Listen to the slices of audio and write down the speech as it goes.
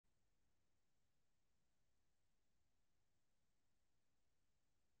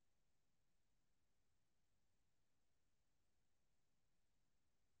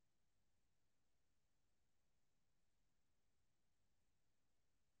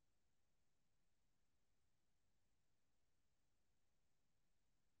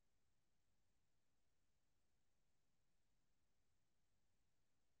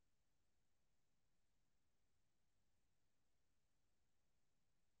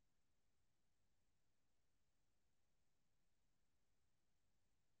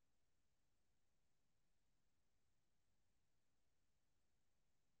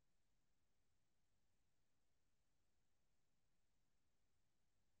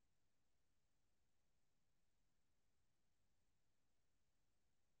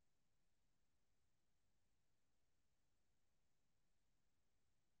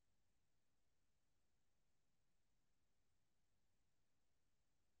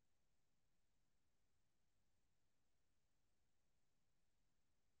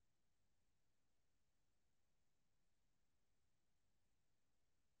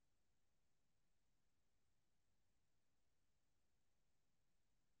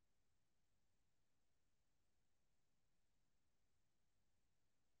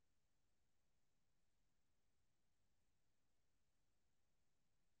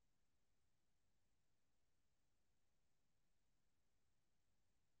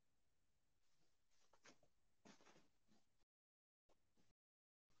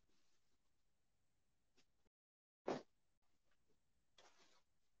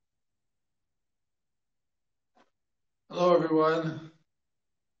Hello, everyone.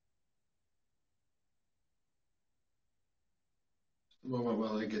 A moment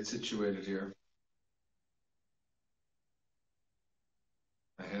while I get situated here.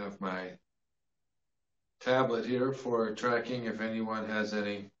 I have my tablet here for tracking if anyone has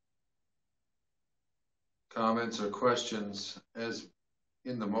any comments or questions as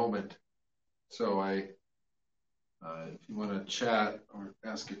in the moment. So if you want to chat or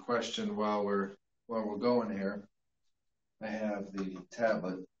ask a question while we're going here, I have the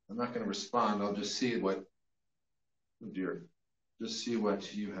tablet. I'm not going to respond. I'll just see what you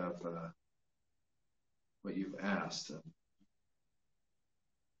have what you've asked.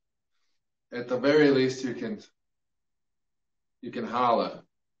 At the very least, you can holla,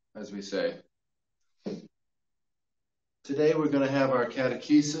 as we say. Today we're going to have our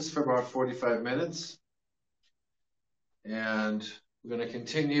catechesis for about 45 minutes. And we're going to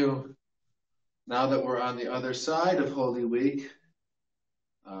continue now that we're on the other side of Holy Week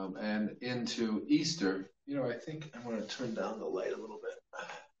and into Easter. You know, I think I'm going to turn down the light a little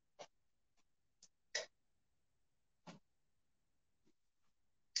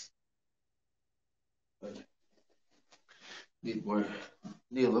bit. Need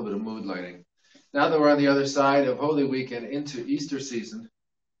a little bit of mood lighting. Now that we're on the other side of Holy Week and into Easter season,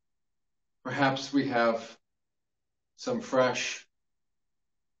 perhaps we have some fresh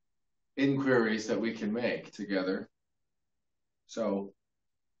inquiries that we can make together. So,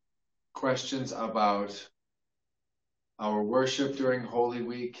 questions about our worship during Holy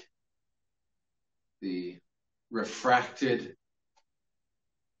Week, the refracted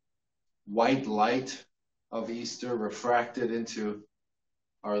white light of Easter refracted into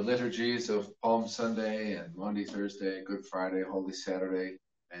our liturgies of Palm Sunday and Maundy Thursday, Good Friday, Holy Saturday,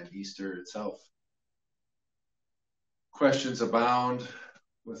 and Easter itself. Questions abound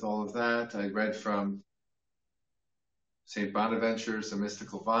with all of that. I read from St. Bonaventure's The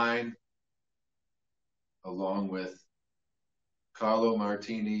Mystical Vine, along with Carlo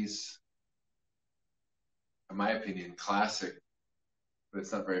Martini's, in my opinion, classic, but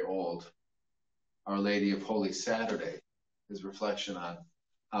it's not very old, Our Lady of Holy Saturday, his reflection on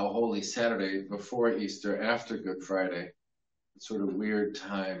how Holy Saturday, before Easter, after Good Friday, sort of weird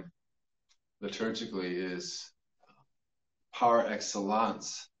time liturgically, is par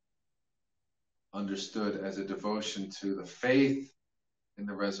excellence understood as a devotion to the faith in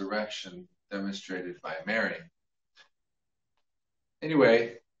the resurrection demonstrated by Mary.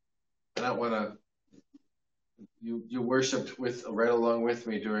 Anyway, I don't want to, you worshiped right along with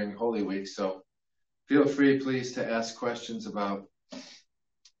me during Holy Week, so feel free, please, to ask questions about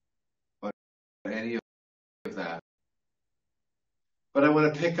any of that. But I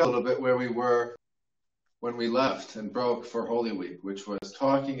want to pick up a little bit where we were when we left and broke for Holy Week, which was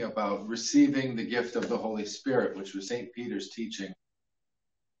talking about receiving the gift of the Holy Spirit, which was St. Peter's teaching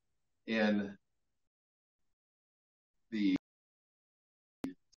in the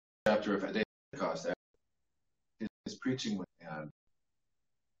chapter of Pentecost. His preaching with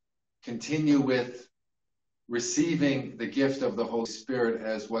continue with receiving the gift of the Holy Spirit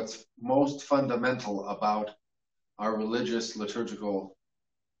as what's most fundamental about our religious liturgical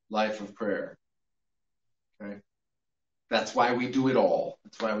life of prayer. Okay? That's why we do it all.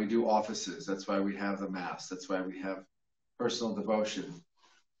 That's why we do offices. That's why we have the Mass. That's why we have personal devotion.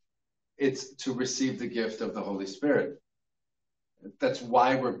 It's to receive the gift of the Holy Spirit. That's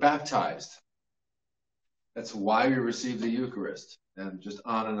why we're baptized. That's why we receive the Eucharist. And just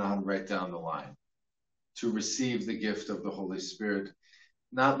on right down the line. To receive the gift of the Holy Spirit.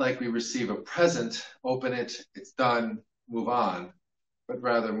 Not like we receive a present, open it, it's done, move on. But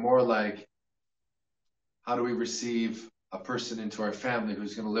rather more like, how do we receive a person into our family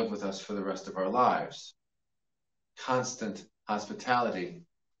who's going to live with us for the rest of our lives? Constant hospitality.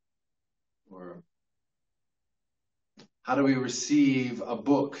 Or how do we receive a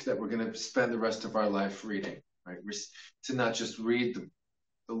book that we're going to spend the rest of our life reading? Right? To not just read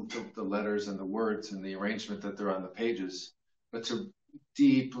the letters and the words and the arrangement that they're on the pages, but to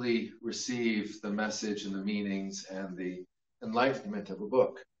deeply receive the message and the meanings and the enlightenment of a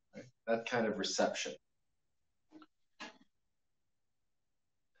book. Right? That kind of reception.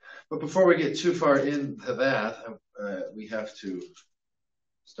 But before we get too far into that, we have to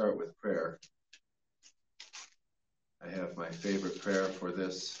start with prayer. I have my favorite prayer for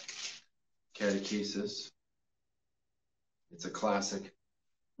this catechesis. It's a classic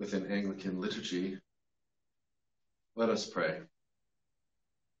within Anglican liturgy. Let us pray.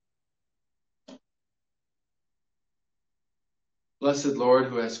 Blessed Lord,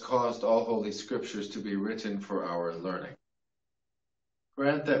 who has caused all holy scriptures to be written for our learning,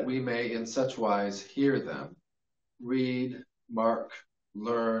 grant that we may in such wise hear them, read, mark,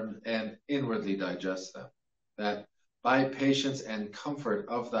 learn, and inwardly digest them, that by patience and comfort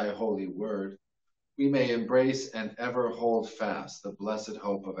of thy holy word, we may embrace and ever hold fast the blessed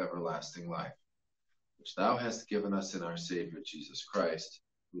hope of everlasting life, which thou hast given us in our Savior Jesus Christ,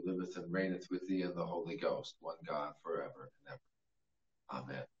 who liveth and reigneth with thee in the Holy Ghost, one God, forever and ever.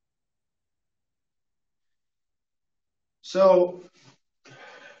 Amen. So,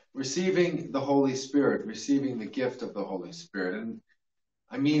 receiving the Holy Spirit, receiving the gift of the Holy Spirit, and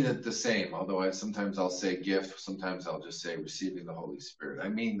I mean it the same, although sometimes I'll say gift, sometimes I'll just say receiving the Holy Spirit. I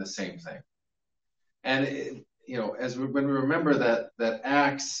mean the same thing. And, when we remember that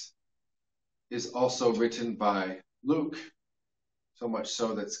Acts is also written by Luke, so much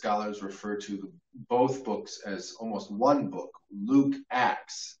so that scholars refer to both books as almost one book, Luke,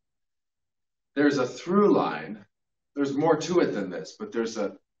 Acts. There's a through line. There's more to it than this, but there's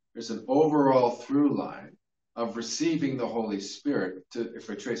an overall through line of receiving the Holy Spirit, if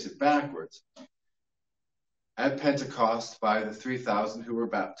we trace it backwards. At Pentecost, by the 3,000 who were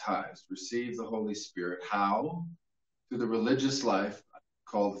baptized, received the Holy Spirit. How? Through the religious life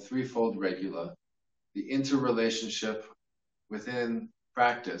called the threefold regula, the interrelationship within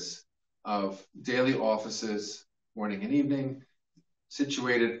practice of daily offices, morning and evening,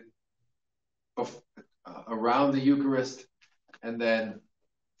 situated around the Eucharist, and then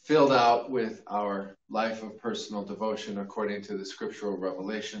filled out with our life of personal devotion according to the scriptural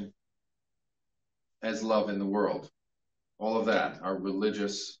revelation as love in the world. All of that, our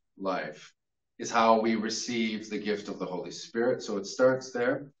religious life, is how we receive the gift of the Holy Spirit. So it starts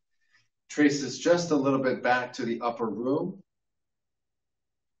there, traces just a little bit back to the upper room,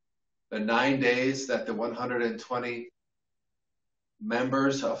 the 9 days that the 120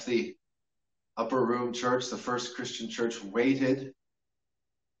 members of the upper room church, the first Christian church, waited,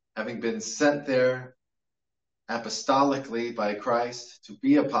 having been sent there apostolically by Christ to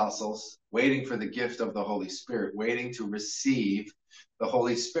be apostles, waiting for the gift of the Holy Spirit, waiting to receive the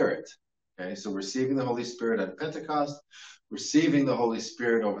Holy Spirit. Okay, so receiving the Holy Spirit at Pentecost, receiving the Holy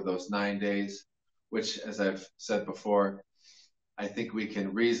Spirit over those 9 days, which, as I've said before, I think we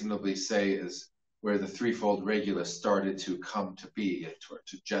can reasonably say is where the threefold regula started to come to be,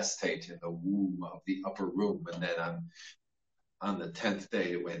 to gestate in the womb of the upper room, and then on the 10th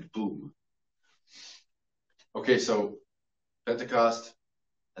day it went boom. Okay, so Pentecost,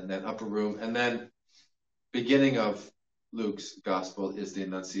 and then upper room, and then beginning of Luke's gospel is the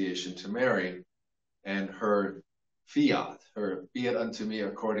Annunciation to Mary and her fiat, her be it unto me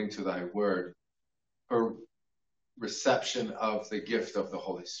according to thy word, her reception of the gift of the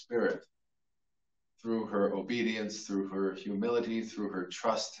Holy Spirit through her obedience, through her humility, through her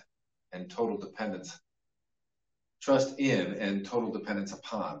trust and total dependence, trust in and total dependence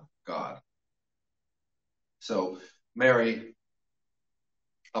upon God. So Mary,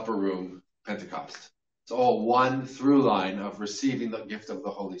 upper room, Pentecost. It's all one through line of receiving the gift of the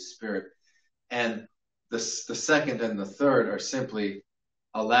Holy Spirit. And the second and the third are simply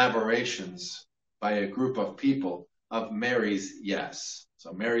elaborations by a group of people of Mary's yes.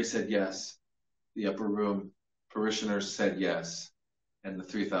 So Mary said yes, the upper room parishioners said yes, and the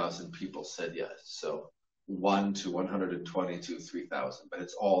 3,000 people said yes. So 1 to 120 to 3,000, but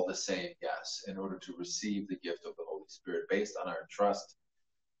it's all the same yes, in order to receive the gift of the Holy Spirit based on our trust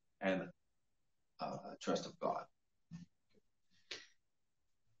and trust of God.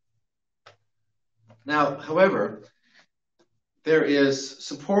 Now, however, there is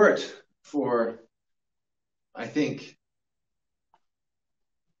support for, I think,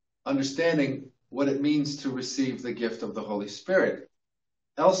 understanding what it means to receive the gift of the Holy Spirit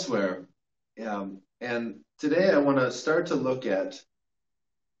elsewhere. And today I want to start to look at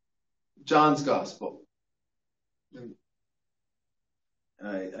John's Gospel. And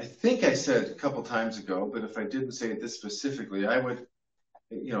I think I said a couple times ago, but if I didn't say it this specifically, I would,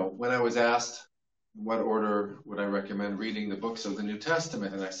 when I was asked what order would I recommend reading the books of the New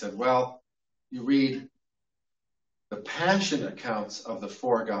Testament, and I said, well, you read the passion accounts of the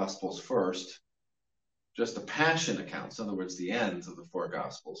four Gospels first, just the passion accounts, in other words, the ends of the four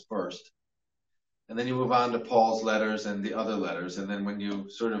Gospels first. And then you move on to Paul's letters and the other letters. And then when you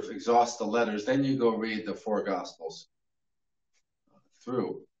sort of exhaust the letters, then you go read the four Gospels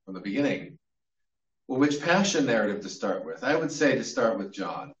through from the beginning. Well, which passion narrative to start with? I would say to start with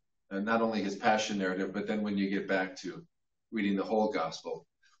John. And not only his passion narrative, but then when you get back to reading the whole Gospel,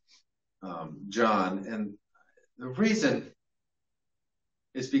 John. And the reason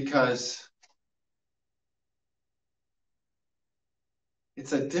is because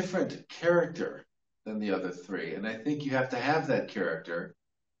it's a different character than the other three. And I think you have to have that character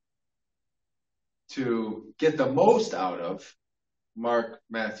to get the most out of Mark,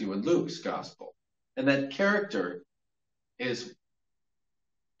 Matthew, and Luke's gospel. And that character is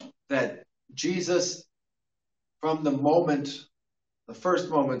that Jesus, from the first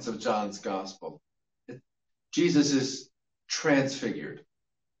moments of John's gospel, Jesus is transfigured.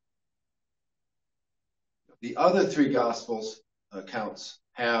 The other three gospels accounts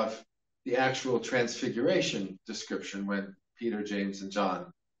have the actual transfiguration description when Peter, James, and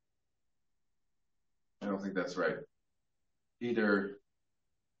John. I don't think that's right. Peter,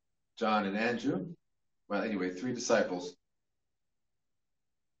 John, and Andrew. Well, anyway, three disciples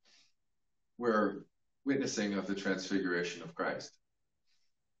were witnessing of the transfiguration of Christ.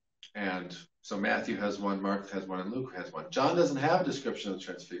 And so Matthew has one, Mark has one, and Luke has one. John doesn't have a description of the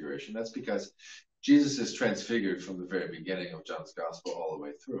transfiguration. That's because Jesus is transfigured from the very beginning of John's gospel all the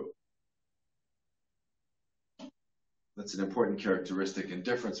way through. That's an important characteristic and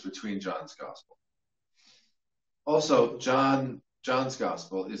difference between John's gospel. Also, John's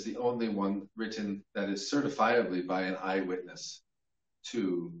gospel is the only one written that is certifiably by an eyewitness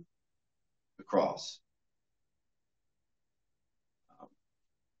to the cross.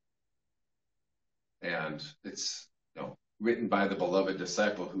 And it's written by the beloved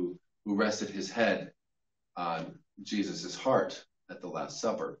disciple who rested his head on Jesus' heart at the Last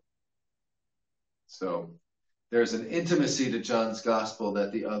Supper. So there's an intimacy to John's gospel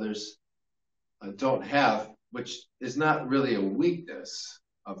that the others don't have, which is not really a weakness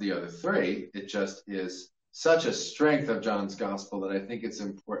of the other three. It just is such a strength of John's gospel that I think it's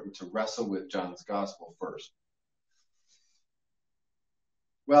important to wrestle with John's gospel first.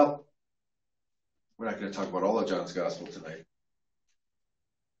 Well, we're not going to talk about all of John's gospel tonight.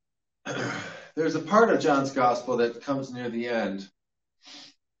 There's a part of John's gospel that comes near the end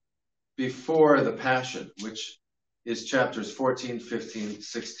before the Passion, which is chapters 14, 15,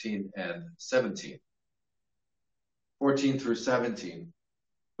 16, and 17. 14 through 17.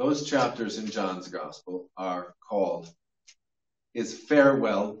 Those chapters in John's gospel are called his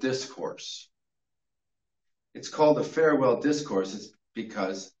farewell discourse. It's called the farewell discourse. It's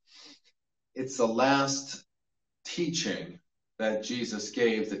because it's the last teaching that Jesus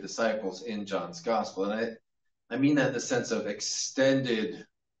gave the disciples in John's gospel. And I mean that in the sense of extended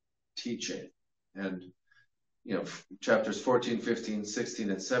teaching. And, chapters 14, 15,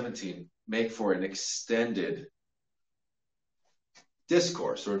 16, and 17 make for an extended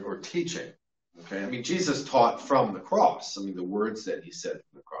discourse or teaching. Okay. I mean, Jesus taught from the cross. I mean, the words that he said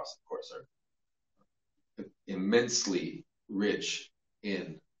from the cross, of course, are immensely rich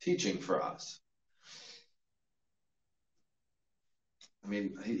in teaching for us. I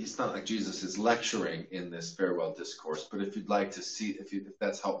mean, it's not like Jesus is lecturing in this farewell discourse, but if you'd like to see, if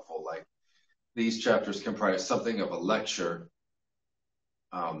that's helpful, like these chapters comprise something of a lecture,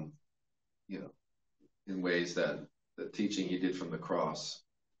 in ways that the teaching he did from the cross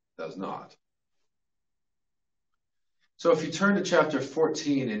does not. So if you turn to chapter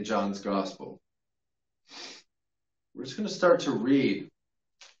 14 in John's gospel, we're just going to start to read.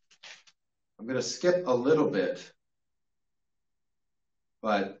 I'm going to skip a little bit,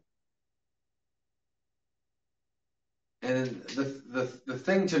 and the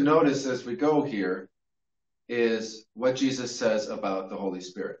thing to notice as we go here is what Jesus says about the Holy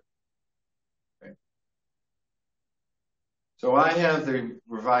Spirit. Okay. So I have the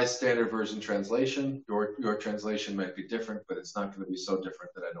Revised Standard Version translation. Your translation might be different, but it's not going to be so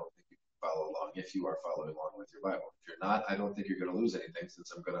different that I don't think you can follow along if you are following along with your Bible. If you're not, I don't think you're going to lose anything,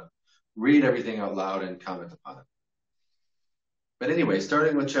 since I'm going to read everything out loud and comment upon it. But anyway,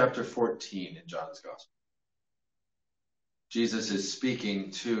 starting with chapter 14 in John's Gospel. Jesus is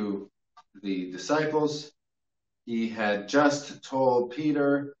speaking to the disciples. He had just told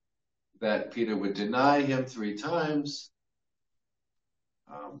Peter that Peter would deny him 3 times.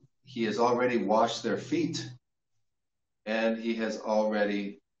 He has already washed their feet, and he has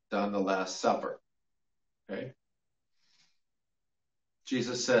already done the Last Supper. Okay?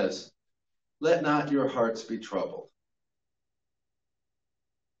 Jesus says, "Let not your hearts be troubled."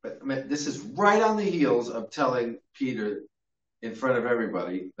 But I mean, this is right on the heels of telling Peter in front of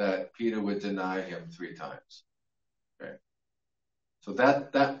everybody that Peter would deny him 3 times. Okay. So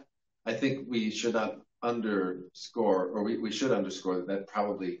that I think we should not underscore, or we should underscore that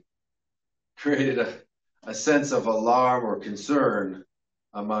probably created a sense of alarm or concern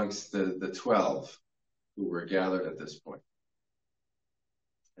amongst the 12 who were gathered at this point.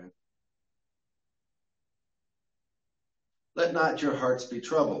 Okay. Let not your hearts be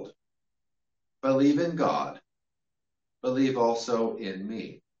troubled. Believe in God. Believe also in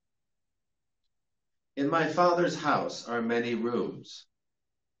me. In my Father's house are many rooms.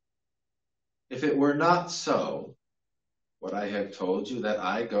 If it were not so, would I have told you that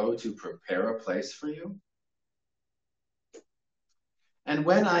I go to prepare a place for you? And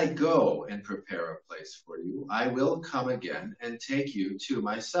when I go and prepare a place for you, I will come again and take you to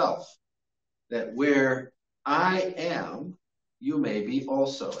myself, that where I am, you may be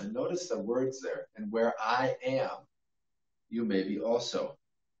also. And notice the words there, and where I am, you may be also.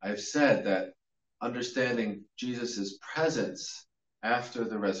 I've said that understanding Jesus' presence after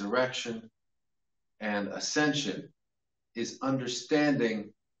the resurrection and ascension is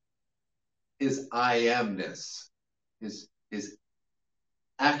understanding his I amness, his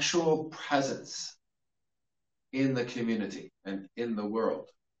actual presence in the community and in the world,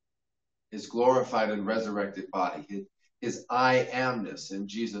 his glorified and resurrected body, his I amness. And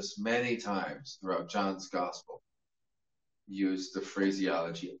Jesus many times throughout John's gospel used the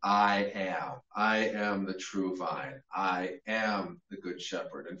phraseology, I am the true vine, I am the good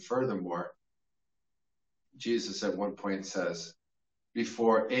shepherd. And furthermore, Jesus at one point says,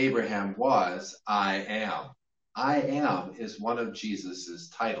 before Abraham was, I am. I am is one of Jesus's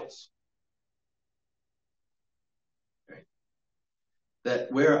titles. Okay.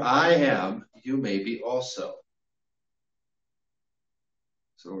 That where I am, you may be also.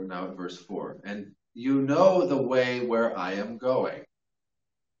 So we're now at verse 4. And you know the way where I am going.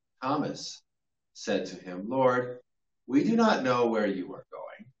 Thomas said to him, Lord, we do not know where you are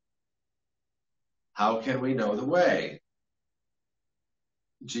going. How can we know the way?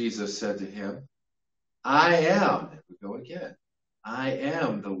 Jesus said to him, I am, and we go again, I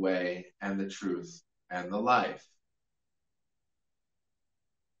am the way and the truth and the life.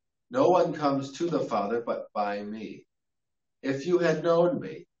 No one comes to the Father but by me. If you had known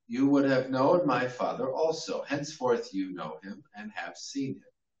me, you would have known my Father also. Henceforth you know him and have seen him.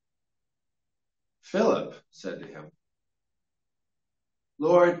 Philip said to him,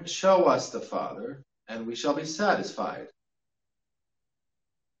 Lord, show us the Father, and we shall be satisfied.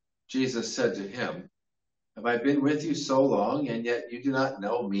 Jesus said to him, have I been with you so long, and yet you do not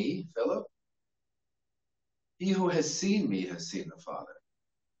know me, Philip? He who has seen me has seen the Father.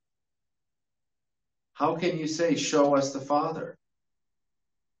 How can you say, show us the Father?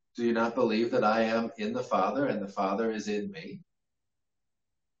 Do you not believe that I am in the Father, and the Father is in me?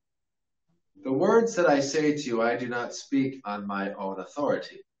 The words that I say to you, I do not speak on my own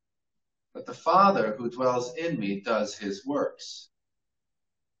authority, but the Father who dwells in me does his works.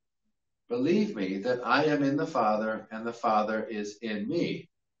 Believe me that I am in the Father, and the Father is in me.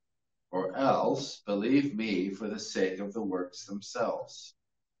 Or else, believe me for the sake of the works themselves.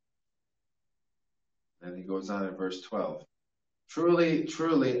 Then he goes on in verse 12. Truly,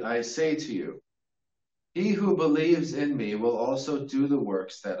 truly, I say to you, he who believes in me will also do the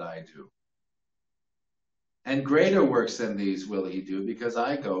works that I do. And greater works than these will he do, because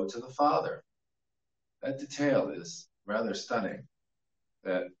I go to the Father. That detail is rather stunning,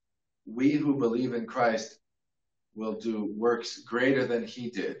 that we who believe in Christ will do works greater than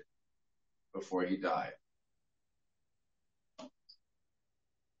he did before he died. Of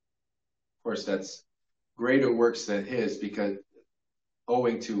course, that's greater works than his because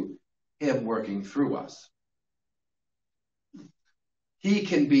owing to him working through us. He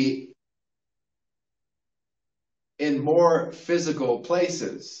can be in more physical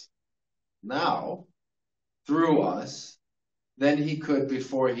places now through us than he could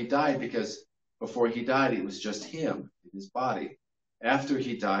before he died, because before he died, it was just him in his body. After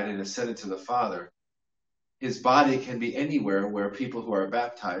he died and ascended to the Father, his body can be anywhere where people who are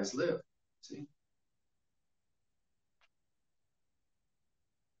baptized live. See?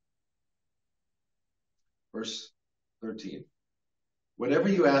 Verse 13. Whatever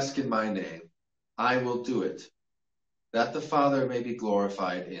you ask in my name, I will do it, that the Father may be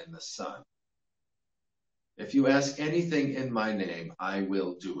glorified in the Son. If you ask anything in my name, I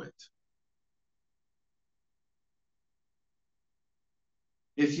will do it.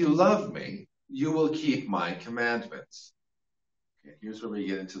 If you love me, you will keep my commandments. Okay, here's where we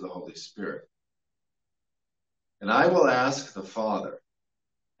get into the Holy Spirit. And I will ask the Father,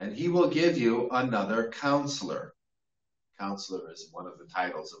 and he will give you another counselor. Counselor is one of the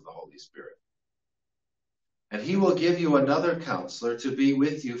titles of the Holy Spirit. And he will give you another counselor to be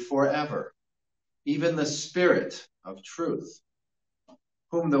with you forever, even the Spirit of truth,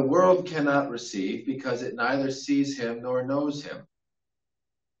 whom the world cannot receive because it neither sees him nor knows him.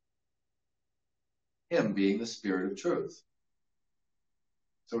 Him being the Spirit of truth.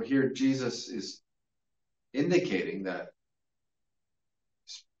 So here Jesus is indicating that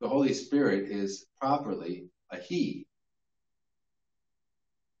the Holy Spirit is properly a he.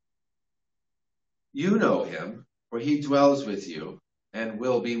 You know him, for he dwells with you and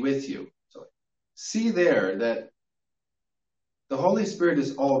will be with you. So see there that the Holy Spirit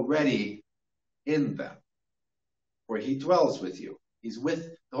is already in them, for he dwells with you.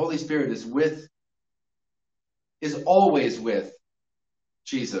 The Holy Spirit is always with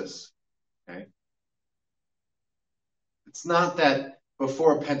Jesus. Okay? It's not that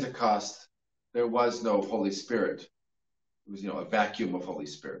before Pentecost there was no Holy Spirit. It was, a vacuum of Holy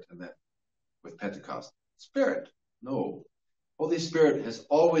Spirit, and that with Pentecost, Spirit. No. Holy Spirit has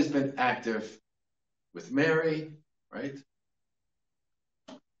always been active with Mary, right?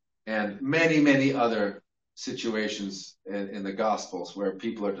 And many, many other situations in the Gospels where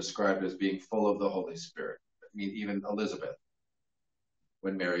people are described as being full of the Holy Spirit. I mean, even Elizabeth,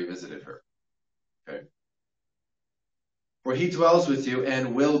 when Mary visited her. Okay. For he dwells with you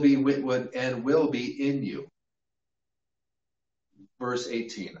and will be in you. Verse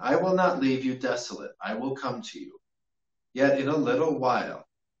 18, I will not leave you desolate. I will come to you. Yet in a little while,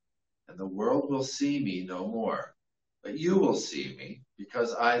 and the world will see me no more. But you will see me,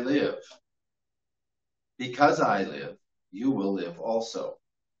 because I live. Because I live, you will live also.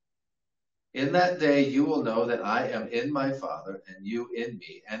 In that day you will know that I am in my Father, and you in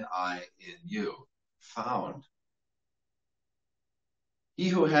me, and I in you. Found. He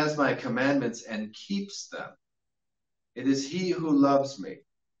who has my commandments and keeps them, it is he who loves me.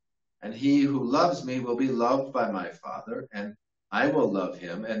 And he who loves me will be loved by my Father, and I will love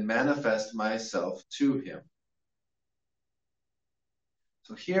him and manifest myself to him.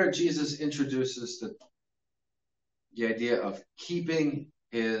 So here Jesus introduces the idea of keeping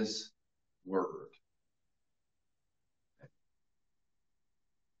his word.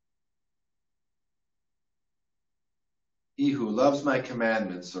 He who loves my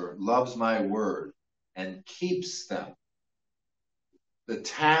commandments or loves my word and keeps them. The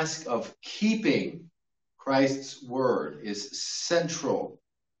task of keeping Christ's word is central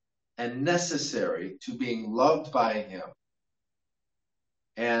and necessary to being loved by him,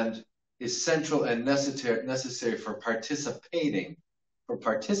 and is central and necessary for participating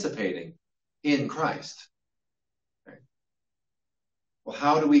in Christ. Okay. Well,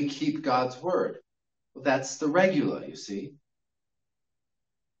 how do we keep God's word? Well, that's the regula, you see.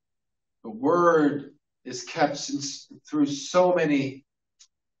 The word is kept through so many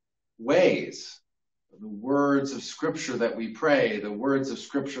ways. The words of Scripture that we pray, the words of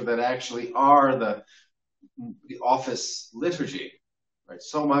Scripture that actually are the office liturgy. Right?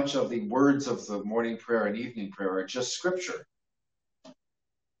 So much of the words of the morning prayer and evening prayer are just Scripture.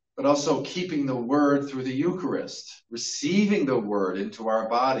 But also keeping the word through the Eucharist, receiving the word into our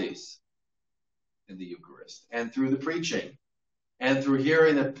bodies in the Eucharist, and through the preaching, and through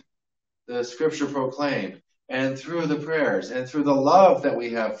hearing the Scripture proclaimed, and through the prayers, and through the love that we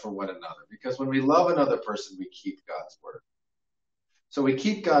have for one another. Because when we love another person, we keep God's word. So we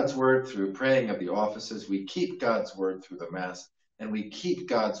keep God's word through praying of the offices, we keep God's word through the Mass, and we keep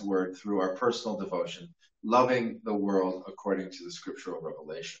God's word through our personal devotion, loving the world according to the scriptural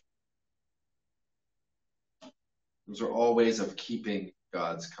revelation. Those are all ways of keeping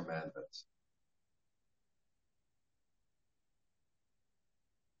God's commandments.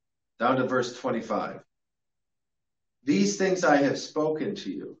 Down to verse 25. These things I have spoken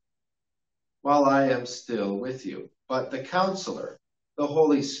to you while I am still with you. But the Counselor, the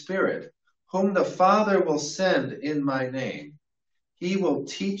Holy Spirit, whom the Father will send in my name, he will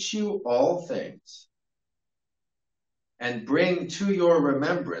teach you all things and bring to your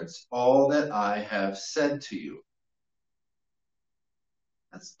remembrance all that I have said to you.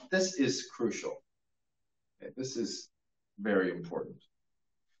 This is crucial. Okay, this is very important.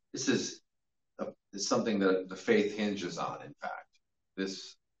 This is something that the faith hinges on, in fact.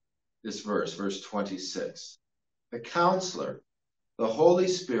 This verse 26. The Counselor, the Holy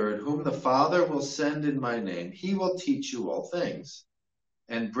Spirit, whom the Father will send in my name, he will teach you all things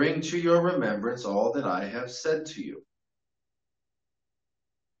and bring to your remembrance all that I have said to you.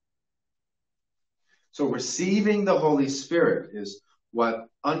 So receiving the Holy Spirit is what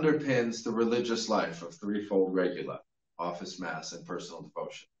underpins the religious life of threefold regula, office, Mass, and personal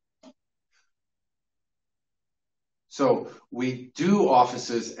devotion. So we do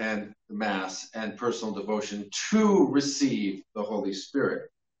offices and Mass and personal devotion to receive the Holy Spirit.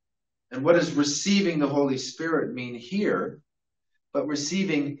 And what does receiving the Holy Spirit mean here? But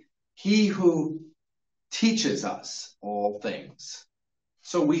receiving he who teaches us all things.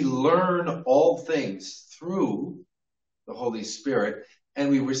 So we learn all things through the Holy Spirit, and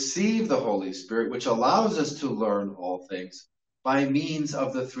we receive the Holy Spirit, which allows us to learn all things by means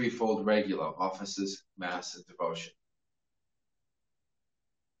of the threefold regula, offices, Mass, and devotion.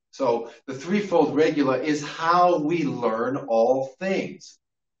 So the threefold regula is how we learn all things.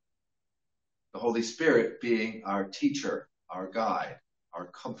 The Holy Spirit being our teacher, our guide, our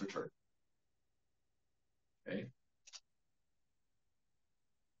comforter. Okay?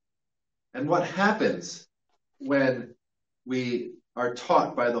 And what happens when we are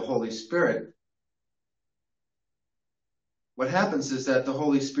taught by the Holy Spirit? What happens is that the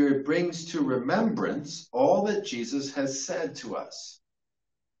Holy Spirit brings to remembrance all that Jesus has said to us.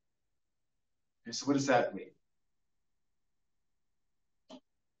 Okay, so what does that mean?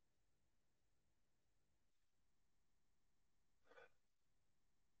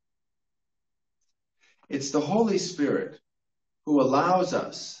 It's the Holy Spirit who allows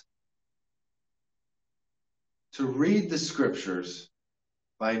us to read the scriptures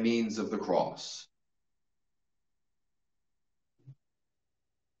by means of the cross.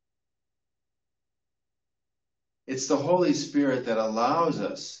 It's the Holy Spirit that allows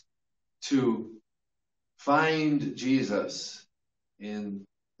us to find Jesus in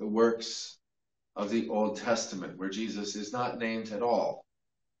the works of the Old Testament, where Jesus is not named at all.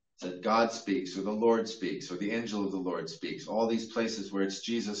 That God speaks, or the Lord speaks, or the angel of the Lord speaks, all these places where it's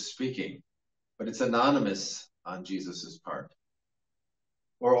Jesus speaking, but it's anonymous on Jesus's part.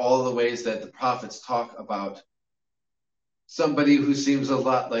 Or all the ways that the prophets talk about somebody who seems a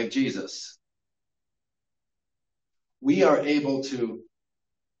lot like Jesus. We are able to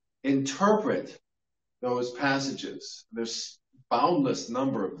interpret those passages. There's boundless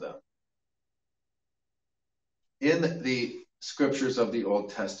number of them in the scriptures of the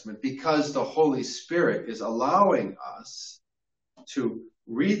Old Testament, because the Holy Spirit is allowing us to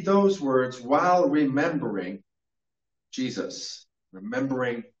read those words while remembering Jesus,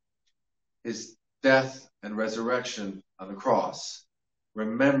 remembering his death and resurrection on the cross,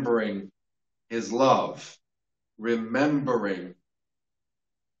 remembering his love, remembering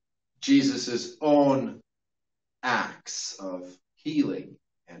Jesus's own acts of healing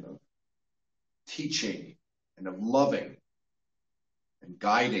and of teaching and of loving and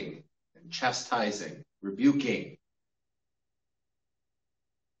guiding and chastising, rebuking,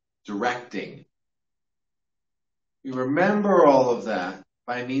 directing. We remember all of that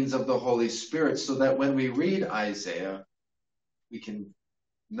by means of the Holy Spirit, so that when we read Isaiah, we can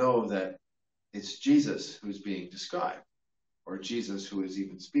know that it's Jesus who's being described, or Jesus who is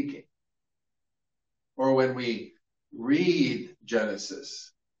even speaking. Or when we read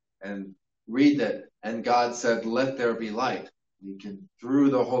Genesis and read that, and God said, "Let there be light," we can, through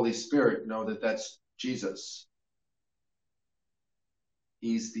the Holy Spirit, know that that's Jesus.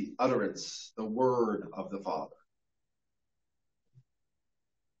 He's the utterance, the word of the Father.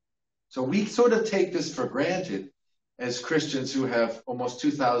 So we sort of take this for granted as Christians who have almost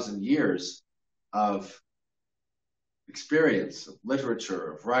 2,000 years of experience, of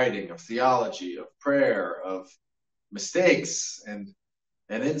literature, of writing, of theology, of prayer, of mistakes and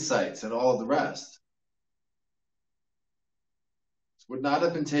insights and all the rest. This would not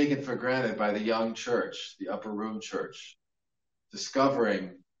have been taken for granted by the young church, the upper room church,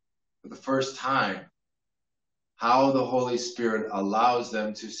 discovering for the first time how the Holy Spirit allows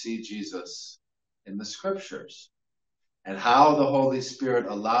them to see Jesus in the scriptures, and how the Holy Spirit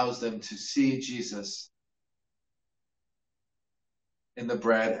allows them to see Jesus in the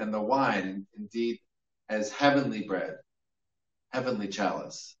bread and the wine, and indeed as heavenly bread, heavenly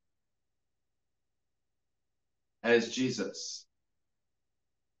chalice, as Jesus,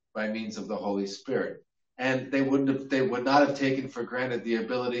 by means of the Holy Spirit. And they would not have taken for granted the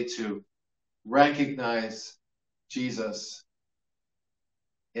ability to recognize Jesus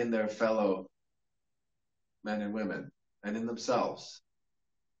in their fellow men and women and in themselves.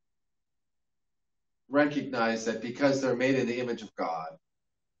 Recognize that because they're made in the image of God,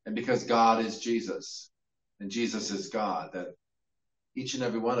 and because God is Jesus and Jesus is God, that each and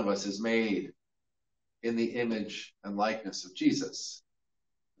every one of us is made in the image and likeness of Jesus.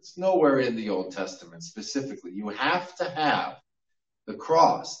 It's nowhere in the Old Testament specifically. You have to have the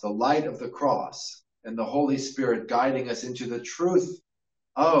cross, the light of the cross, and the Holy Spirit guiding us into the truth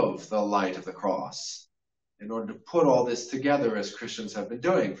of the light of the cross in order to put all this together, as Christians have been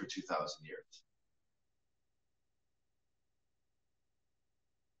doing for 2,000 years.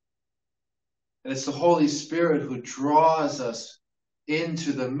 And it's the Holy Spirit who draws us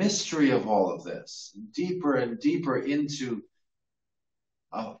into the mystery of all of this, deeper and deeper into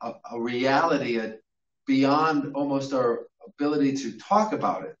a reality beyond almost our ability to talk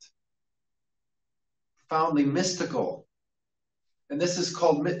about it. Profoundly mystical. And this is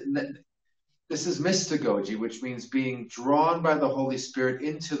mystagogy, which means being drawn by the Holy Spirit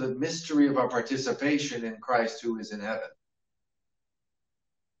into the mystery of our participation in Christ who is in heaven.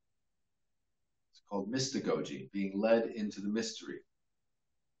 It's called mystagogy, being led into the mystery.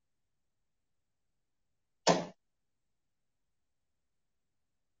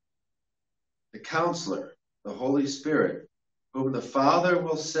 Counselor, the Holy Spirit, whom the Father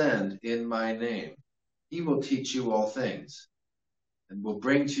will send in my name. He will teach you all things and will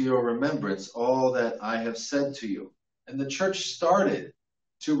bring to your remembrance all that I have said to you. And the church started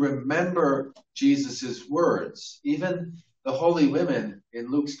to remember Jesus' words, even the holy women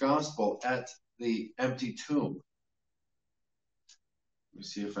in Luke's gospel at the empty tomb. Let me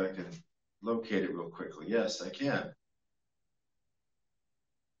see if I can locate it real quickly. Yes, I can.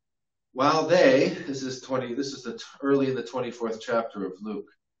 While this is early in the 24th chapter of Luke.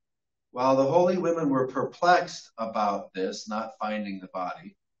 While the holy women were perplexed about this, not finding the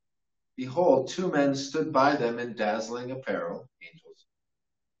body, behold, two men stood by them in dazzling apparel, angels.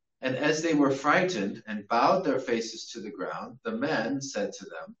 And as they were frightened and bowed their faces to the ground, the men said to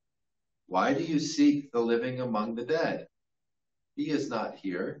them, "Why do you seek the living among the dead? He is not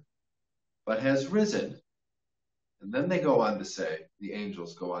here, but has risen." And then the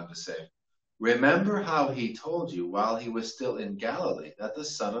angels go on to say, "Remember how he told you while he was still in Galilee that the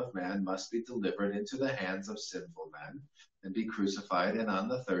Son of Man must be delivered into the hands of sinful men and be crucified and on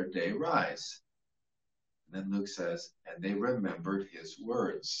the third day rise." And then Luke says, and they remembered his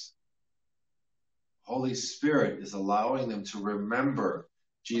words. Holy Spirit is allowing them to remember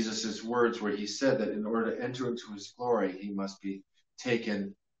Jesus' words where he said that in order to enter into his glory, he must be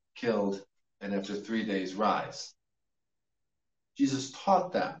taken, killed, and after 3 days rise. Jesus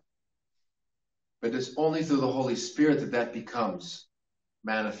taught that. But it's only through the Holy Spirit that that becomes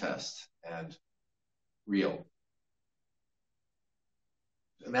manifest and real.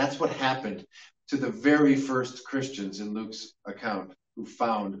 And that's what happened to the very first Christians in Luke's account who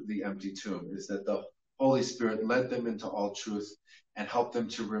found the empty tomb, is that the Holy Spirit led them into all truth and helped them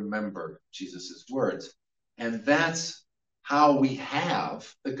to remember Jesus' words. And that's how we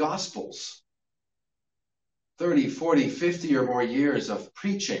have the Gospels. 30, 40, 50 or more years of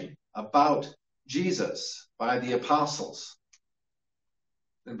preaching about Jesus by the apostles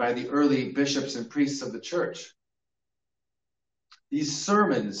and by the early bishops and priests of the church. These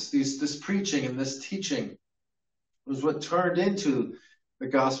sermons, this preaching and this teaching was what turned into the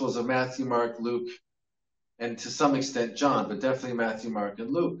Gospels of Matthew, Mark, Luke, and to some extent John, but definitely Matthew, Mark,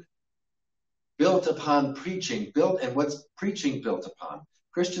 and Luke. Built upon preaching, and what's preaching built upon?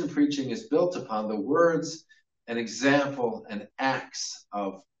 Christian preaching is built upon the words and example and acts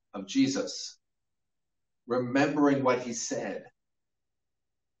of Jesus. Remembering what he said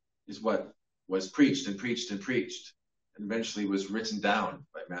is what was preached and preached and preached, and eventually was written down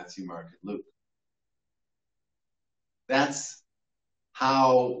by Matthew, Mark, and Luke. That's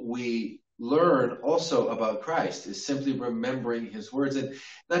how we learn also about Christ, is simply remembering his words, and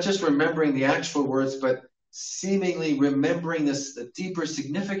not just remembering the actual words, but seemingly remembering the deeper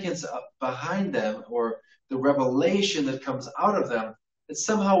significance behind them, or the revelation that comes out of them that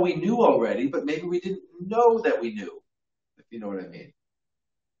somehow we knew already, but maybe we didn't know that we knew, if you know what I mean.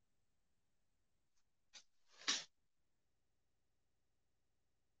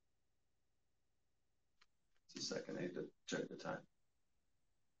 Just a second, I need to check the time.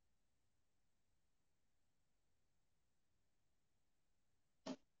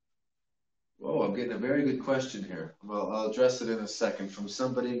 Whoa, I'm getting a very good question here. Well, I'll address it in a second from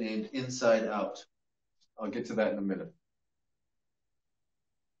somebody named Inside Out. I'll get to that in a minute.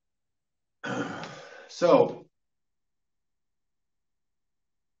 So,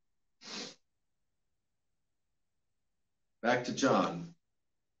 back to John,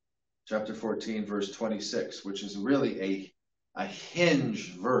 chapter 14, verse 26, which is really a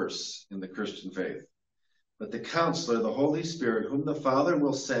hinge verse in the Christian faith. But the Counselor, the Holy Spirit, whom the Father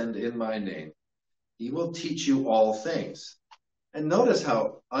will send in my name, he will teach you all things. And notice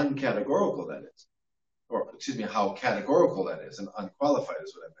how uncategorical that is. How categorical that is, and unqualified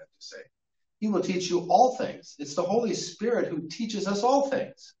is what I meant to say. He will teach you all things. It's the Holy Spirit who teaches us all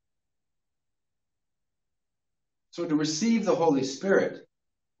things. So to receive the Holy Spirit,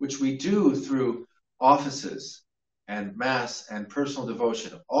 which we do through offices and Mass and personal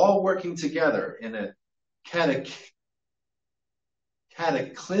devotion, all working together in a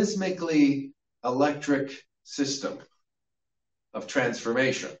cataclysmically electric system of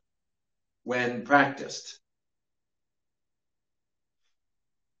transformation when practiced.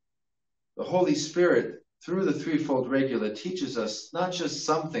 The Holy Spirit, through the threefold regula, teaches us not just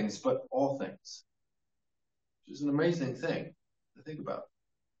some things, but all things, which is an amazing thing to think about.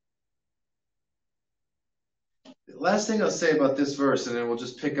 The last thing I'll say about this verse, and then we'll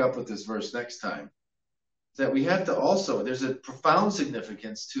just pick up with this verse next time, is that we have to also, there's a profound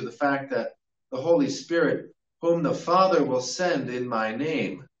significance to the fact that the Holy Spirit, whom the Father will send in my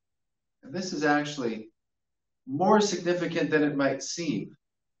name. And this is actually more significant than it might seem.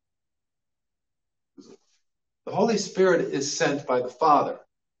 The Holy Spirit is sent by the Father,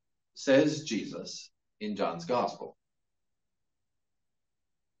 says Jesus in John's Gospel.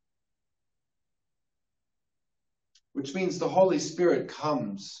 Which means the Holy Spirit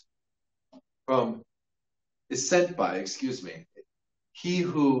is sent by, he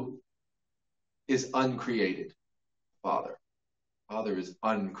who is uncreated, Father. Father is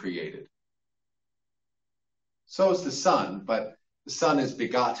uncreated. So is the Son, but the Son is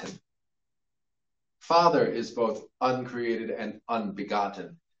begotten. Father is both uncreated and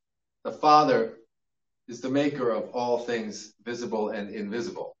unbegotten. The Father is the maker of all things visible and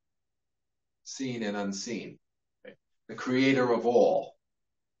invisible, seen and unseen, okay? The creator of all.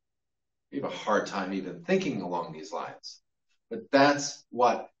 We have a hard time even thinking along these lines. But that's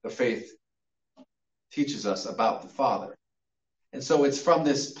what the faith teaches us about the Father. And so it's from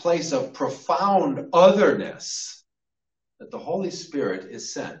this place of profound otherness that the Holy Spirit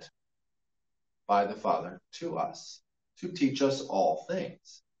is sent by the Father to us to teach us all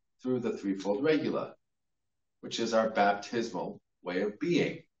things through the threefold regula, which is our baptismal way of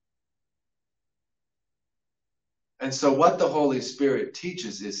being. And so what the Holy Spirit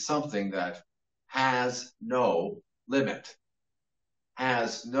teaches is something that has no limit,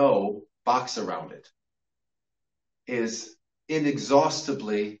 has no box around it, is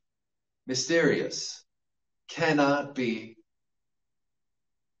inexhaustibly mysterious, cannot be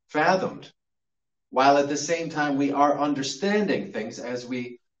fathomed, while at the same time we are understanding things as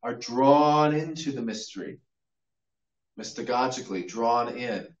we are drawn into the mystery, mystagogically drawn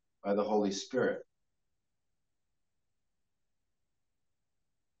in by the Holy Spirit.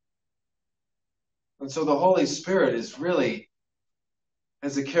 And so the Holy Spirit is really, he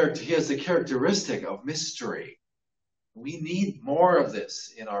has the characteristic of mystery. We need more of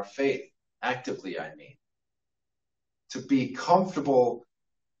this in our faith, actively, I mean, to be comfortable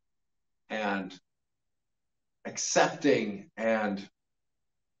and accepting and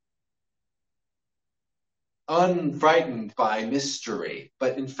unfrightened by mystery,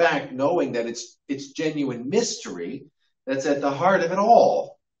 but in fact knowing that it's genuine mystery that's at the heart of it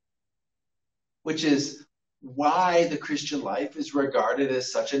all, which is why the Christian life is regarded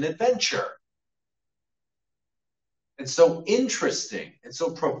as such an adventure. And so interesting, and so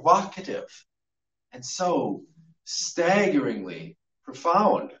provocative, and so staggeringly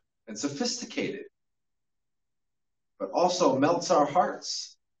profound and sophisticated, but also melts our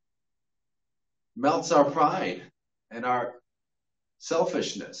hearts, melts our pride and our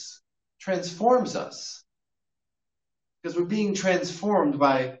selfishness, transforms us. Because we're being transformed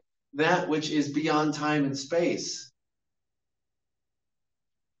by that which is beyond time and space.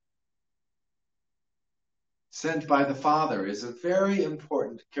 Sent by the Father is a very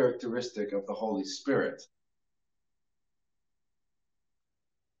important characteristic of the Holy Spirit.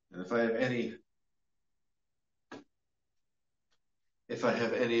 And if I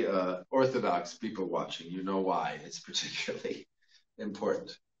have any Orthodox people watching, you know why it's particularly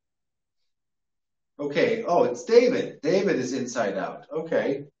important. Okay, oh, it's David. David is inside out.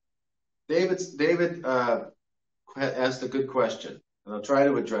 Okay. David asked a good question, and I'll try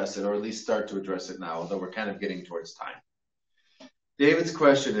to address it, or at least start to address it now, although we're kind of getting towards time. David's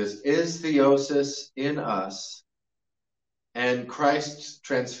question is theosis in us and Christ's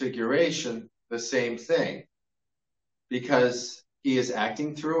transfiguration the same thing? Because he is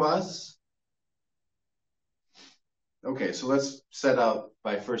acting through us? Okay, so let's set out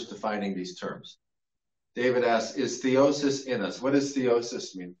by first defining these terms. David asks, is theosis in us? What does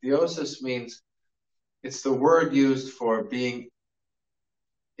theosis mean? Theosis means it's the word used for being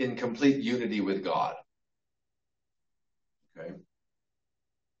in complete unity with God. Okay.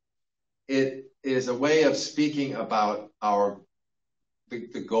 It is a way of speaking about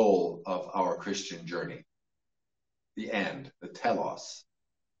the goal of our Christian journey, the end, the telos.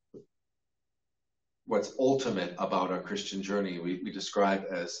 What's ultimate about our Christian journey we describe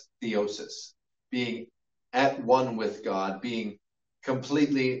as theosis, being at one with God, being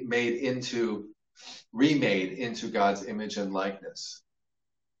completely remade into God's image and likeness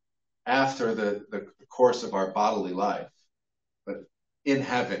after the course of our bodily life, but in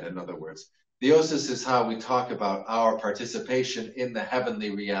heaven, in other words. Theosis is how we talk about our participation in the heavenly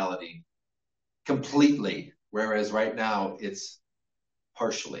reality completely, whereas right now it's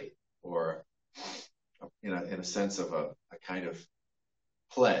partially, or in a sense of a kind of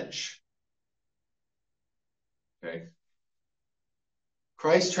pledge. Okay.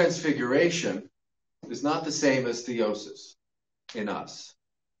 Christ's transfiguration is not the same as theosis in us.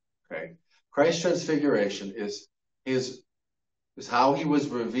 Okay. Christ's transfiguration is how he was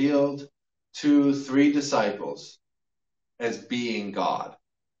revealed to 3 disciples as being God,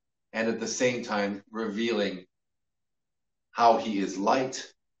 and at the same time revealing how he is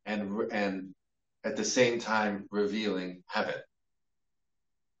light and at the same time revealing heaven.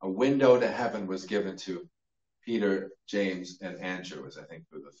 A window to heaven was given to Peter, James, and Andrew, as I think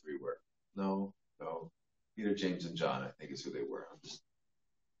who the three were. No. Peter, James, and John, I think is who they were.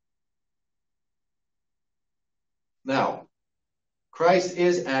 Now, Christ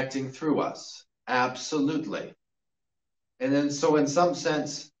is acting through us. Absolutely. And then, so in some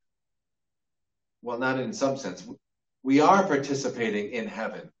sense, well, not in some sense, we are participating in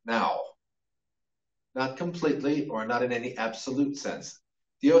heaven now. Not completely or not in any absolute sense.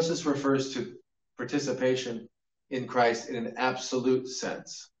 Theosis refers to participation in Christ in an absolute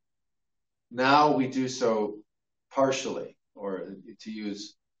sense. Now we do so partially, or to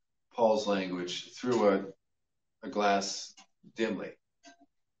use Paul's language, through a glass dimly.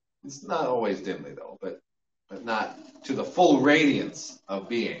 It's not always dimly, though, but not to the full radiance of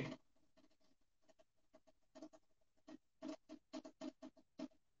being.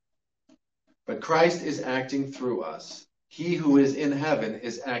 But Christ is acting through us. He who is in heaven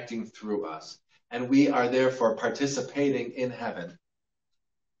is acting through us. And we are therefore participating in heaven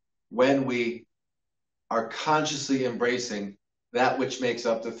when we are consciously embracing that which makes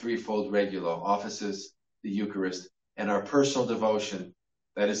up the threefold regulo, offices, the Eucharist, and our personal devotion,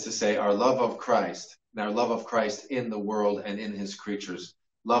 that is to say, our love of Christ, and our love of Christ in the world and in his creatures,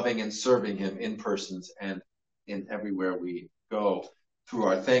 loving and serving him in persons and in everywhere we go, through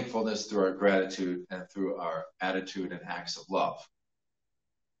our thankfulness, through our gratitude, and through our attitude and acts of love.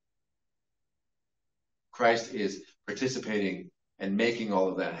 Christ is participating and making all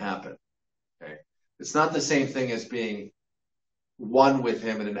of that happen. Okay? It's not the same thing as being one with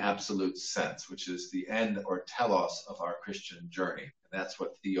him in an absolute sense, which is the end or telos of our Christian journey. And that's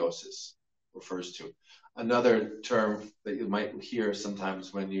what theosis refers to. Another term that you might hear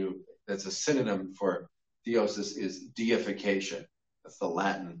sometimes that's a synonym for theosis is deification. That's the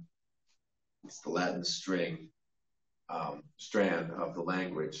Latin. It's the Latin strand of the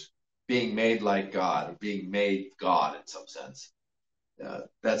language. Being made like God, or being made God in some sense.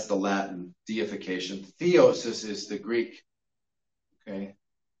 That's the Latin deification. Theosis is the Greek. Okay,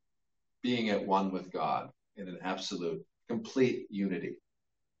 being at one with God in an absolute, complete unity.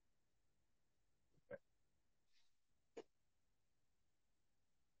 Okay.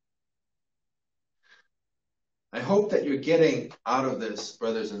 I hope that you're getting out of this,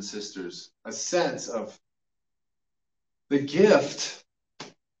 brothers and sisters, a sense of the gift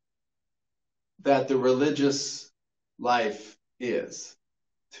that the religious life is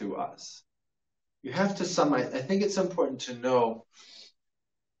to us. You have to I think it's important to know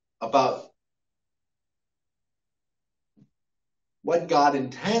about what God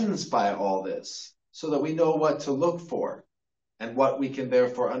intends by all this so that we know what to look for and what we can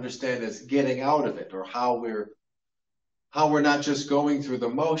therefore understand as getting out of it, or how we're not just going through the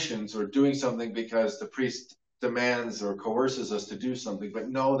motions or doing something because the priest demands or coerces us to do something, but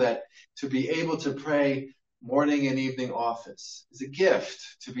know that to be able to pray morning and evening office is a gift,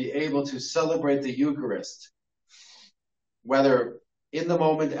 to be able to celebrate the Eucharist, whether in the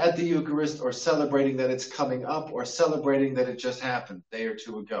moment at the Eucharist or celebrating that it's coming up or celebrating that it just happened a day or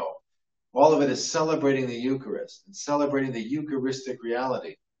two ago. All of it is celebrating the Eucharist and celebrating the Eucharistic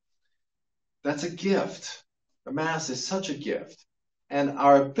reality. That's a gift. The Mass is such a gift. And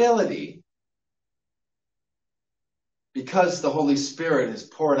our ability, because the Holy Spirit is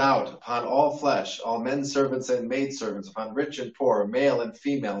poured out upon all flesh, all men servants and maidservants, upon rich and poor, male and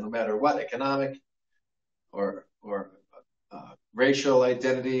female, no matter what economic or racial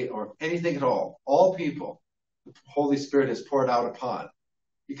identity or anything at all people, the Holy Spirit is poured out upon.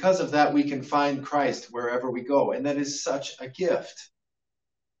 Because of that, we can find Christ wherever we go. And that is such a gift.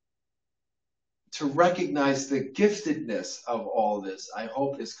 To recognize the giftedness of all this, I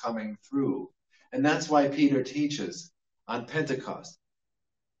hope, is coming through. And that's why Peter teaches on Pentecost,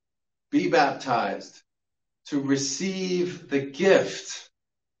 be baptized to receive the gift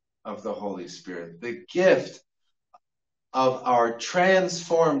of the Holy Spirit, the gift of our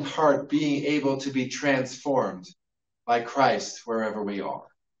transformed heart being able to be transformed by Christ wherever we are.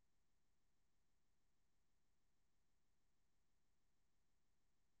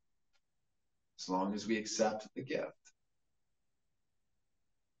 As long as we accept the gift.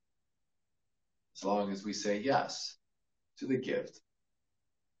 As long as we say yes to the gift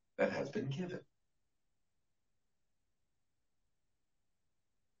that has been given.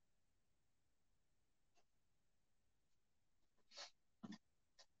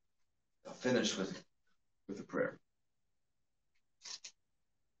 I'll finish with a prayer.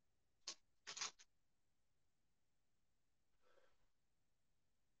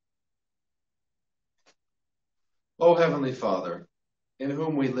 O Heavenly Father, in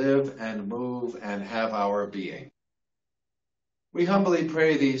whom we live and move and have our being, we humbly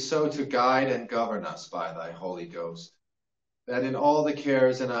pray thee so to guide and govern us by thy Holy Ghost, that in all the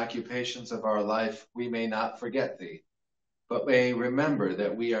cares and occupations of our life we may not forget thee, but may remember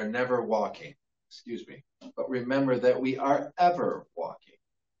that we are never walking, but remember that we are ever walking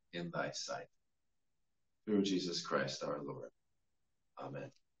in thy sight. Through Jesus Christ our Lord.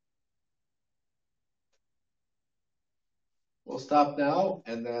 Amen. We'll stop now,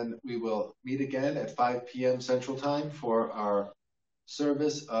 and then we will meet again at 5 p.m. Central Time for our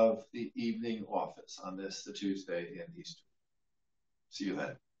service of the evening office on this, the Tuesday in Easter. See you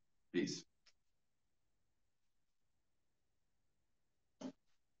then. Peace.